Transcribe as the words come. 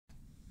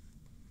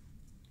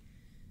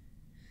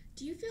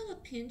Do you feel a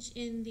pinch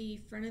in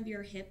the front of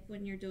your hip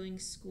when you're doing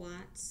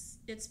squats?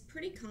 It's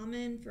pretty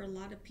common for a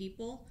lot of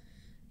people,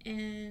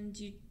 and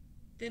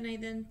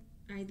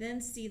I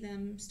then see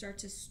them start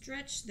to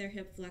stretch their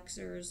hip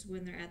flexors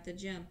when they're at the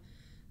gym.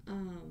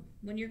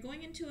 When you're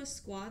going into a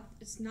squat,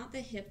 it's not the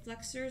hip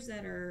flexors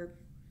that are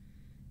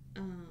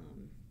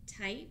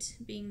tight,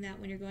 being that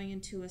when you're going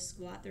into a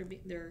squat,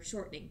 they're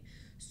shortening.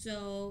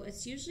 So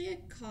it's usually a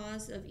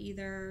cause of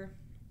either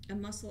a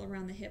muscle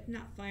around the hip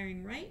not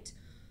firing right,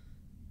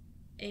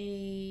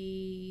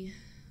 a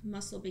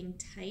muscle being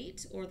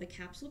tight, or the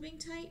capsule being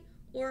tight,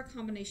 or a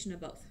combination of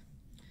both.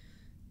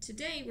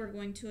 Today we're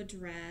going to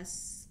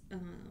address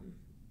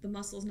the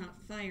muscles not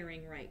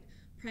firing right,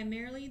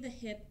 primarily the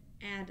hip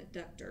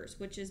adductors,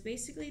 which is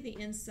basically the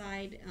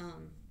inside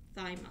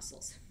thigh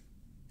muscles.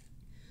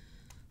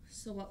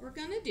 So what we're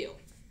going to do,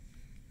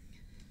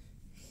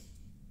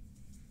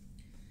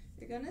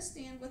 you're going to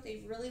stand with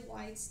a really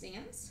wide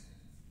stance,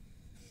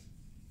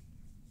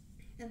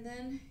 and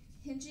then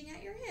hinging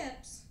at your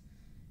hips,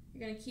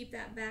 you're going to keep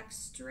that back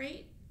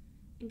straight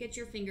and get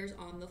your fingers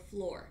on the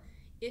floor.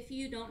 If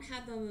you don't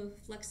have the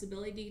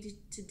flexibility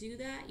to do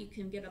that, you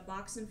can get a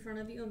box in front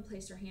of you and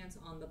place your hands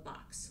on the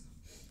box,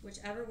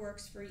 whichever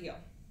works for you.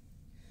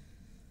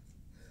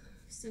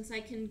 Since I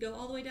can go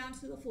all the way down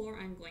to the floor,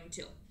 I'm going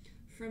to.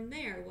 From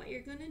there, what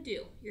you're going to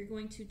do, you're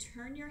going to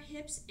turn your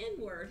hips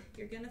inward.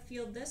 You're going to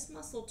feel this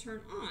muscle turn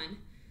on.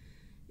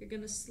 You're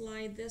going to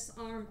slide this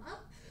arm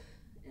up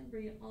and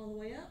bring it all the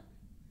way up,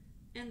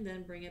 and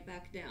then bring it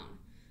back down.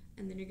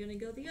 And then you're going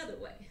to go the other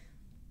way.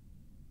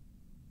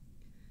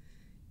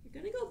 You're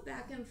going to go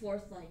back and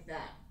forth like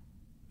that.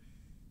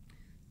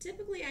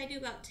 Typically, I do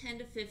about 10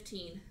 to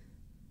 15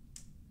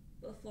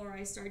 before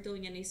I start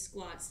doing any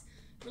squats.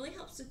 It really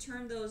helps to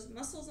turn those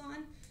muscles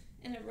on,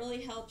 and it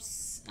really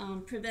helps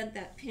prevent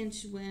that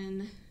pinch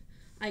when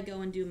I go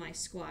and do my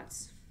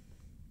squats.